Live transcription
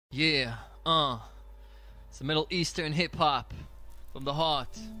Yeah, it's a Middle Eastern hip-hop from the heart,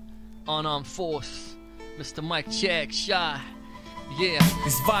 unarmed force, Mr. Mike Check, Shy. Yeah,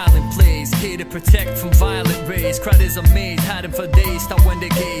 these violent plays, here to protect from violent rays. Crowd is amazed, had him for days, stop when they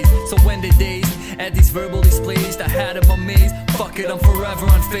gaze. So when they dazed at these verbal displays, I had him amazed. Fuck it, I'm forever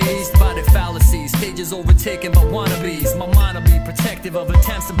unfazed by the fallacies. Stages overtaken by wannabes. My mind will be protective of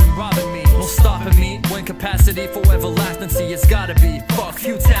attempts that been robbing me. No stopping me when capacity for everlasting it's gotta be. Fuck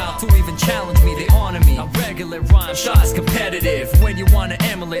futile to even challenge me, they honor me. I regular rhyme, shots competitive. When you wanna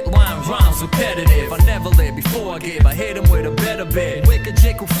emulate line rhymes repetitive. I never lived before I gave, I hit him with a better bit. Wicked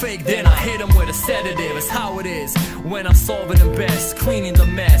Jekyll fake, then I hit him with a sedative. It's how it is when I'm solving the best, cleaning the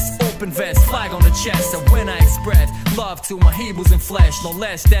mess. Open vest, flag on the chest. And when I express love to my Hebrews in flesh, no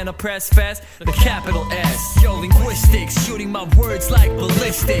less than a press fest, the capital S. Yo, linguistics, shooting my words like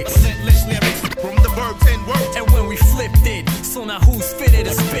ballistics. Relentless lyrics from the verbs and words. And when we flipped it, so now who's fitted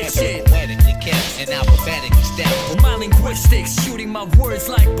to spit shit? Poetically kept and alphabetically stepped. My linguistics, shooting my words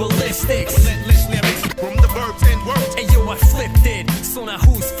like ballistics. Relentless lyrics from the verbs and words. And yo, I flipped it, so now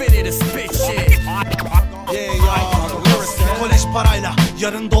who's fitted to spit shit? Yeah, ya, kolej parayla,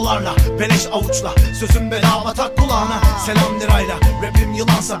 yarın dolarla, beleş avuçla, sözüm bedava tak kulağına. Selam lirayla, rapim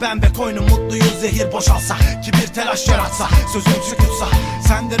yılansa, ben ve koynum mutluyuz, zehir boşalsa, kibir telaş yaratsa, sözüm sükutsa,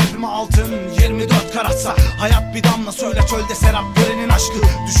 sen de rapime altın 24 karatsa. Hayat bir damla söyle çölde serap görenin aşkı.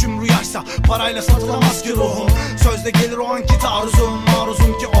 Düşüm rüyaysa, parayla satılamaz ki ruhum. Sözde gelir o anki taarruzum,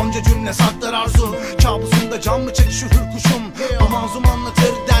 maruzum ki onca cümle saklar arzum. Kabusumda can mı çekişir hürkuşum, o manzum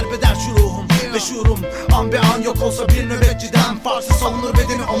anlatır derbeder şu ruhum. Ve şuurum an be an yok olsa bir nöbetçiden farksız savunur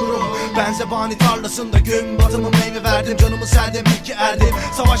bedeni onurum. Ben zebani tarlasında gün batımı meyve verdim. Canımı serdim iyi ki erdim,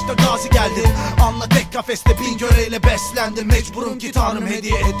 savaşta gazi geldim. Anla tek kafeste bin göreyle beslendim. Mecburum ki tanrım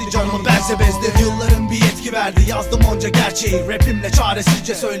hediye etti canımı, bense bezdim. Yılların bir yetki verdi, yazdım onca gerçeği. Rapimle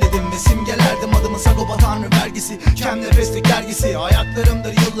çaresizce söyledim ve simgelerdim adımı. Sagopa tanrı vergisi, kem nefeslik dergisi.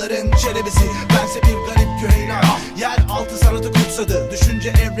 Ayaklarımdır yılların çelebisi, bense bir garip küheylan. Yer altı sanatı kutsadı, düşünce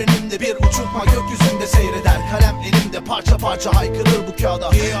evrenimde bir uçurtma gökyüzünde seyreder. Kalem elimde parça parça haykırır bu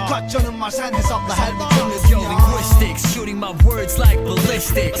kağıda. Kaç canım var sen hesapla her bir cümle. Yo, linguistics, shooting my words like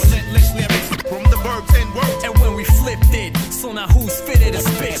ballistics. Relentless lyrics from the verbs and words. And when we flipped it, so now who's fitted to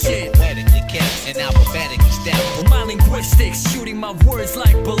spit shit? Poetically kept and alphabetically stepped. My linguistics, shooting my words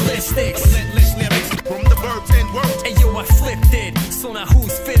like ballistics. Relentless lyrics from the verbs and words. And yo, I flipped it, so now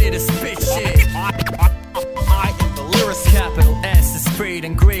who's fitted to spit shit? I am the lyricist. Capital S is sprayed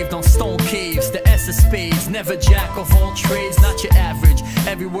engraved on stone caves. The S of spades, never jack of all trades, not your average.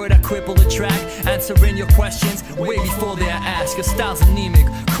 Every word I cripple the track, answering your questions way before they are asked. Your style's anemic,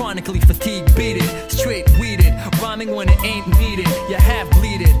 chronically fatigued, beat it, straight weeded, rhyming when it ain't needed. You half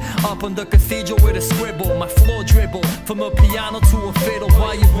bleeded, up on the cathedral with a scribble. My floor dribble, from a piano to a fiddle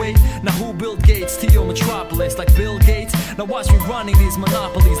while you wait. Now who built gates to your metropolis? Like Bill Gates? Now watch me running these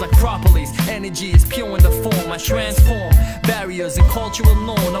monopolies like propolis. Energy is pure in the form I transform barriers and cultural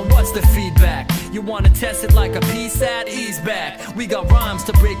norm. Now what's the feedback? You wanna test it like a PSAT? Ease back. We got rhymes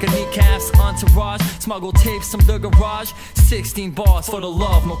to break a kneecaps, entourage, smuggle tapes from the garage. 16 bars for the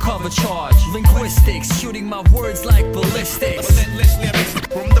love, no cover charge. Linguistics, shooting my words like ballistics. Relentless lyrics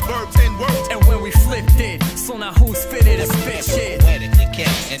from the verbs and words. And when we flipped it, so now who's fitted to spit shit? Poetically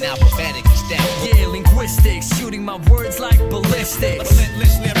kept and alphabetically stepped. Yeah, linguistics, shooting my words like ballistics.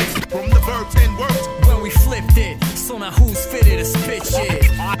 Relentless lyrics from the verbs and words. When we flipped it, so now who's fitted to spit shit?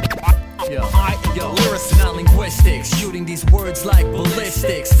 Yo, now linguistics, shooting these words like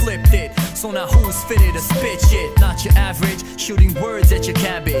ballistics. Flipped it, so now who's fitted to spit shit? Not your average, shooting words at your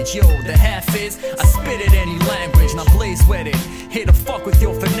cabbage. Yo, the half is, I spit it any language. Now blaze with it, here to fuck with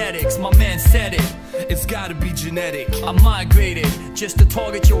your phonetics. My man said it, It's gotta be genetic. I migrated, just to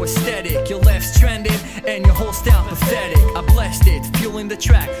target your aesthetic. Your left's trending, and your whole style pathetic. I blessed it, fueling the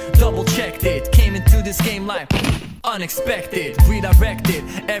track, double checked it. Came into this game like unexpected, redirected.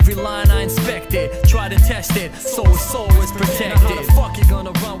 Every line I inspected, try to test it, so it's always protected. How the fuck you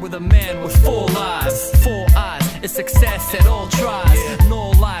gonna run with a man with 4 eyes? 4 eyes, it's success at all tries.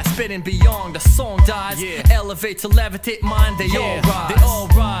 No lies, spitting beyond, the song dies. Elevate to levitate, mind, they all rise. They all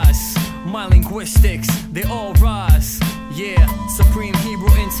rise. My linguistics, they all rise. Yeah, supreme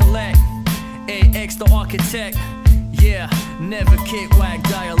Hebrew intellect. AX the architect. Yeah, never kick whack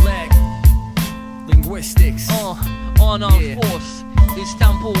dialect. Linguistics, unarmed force,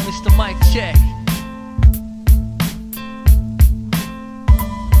 Istanbul, Mr. Mike Check.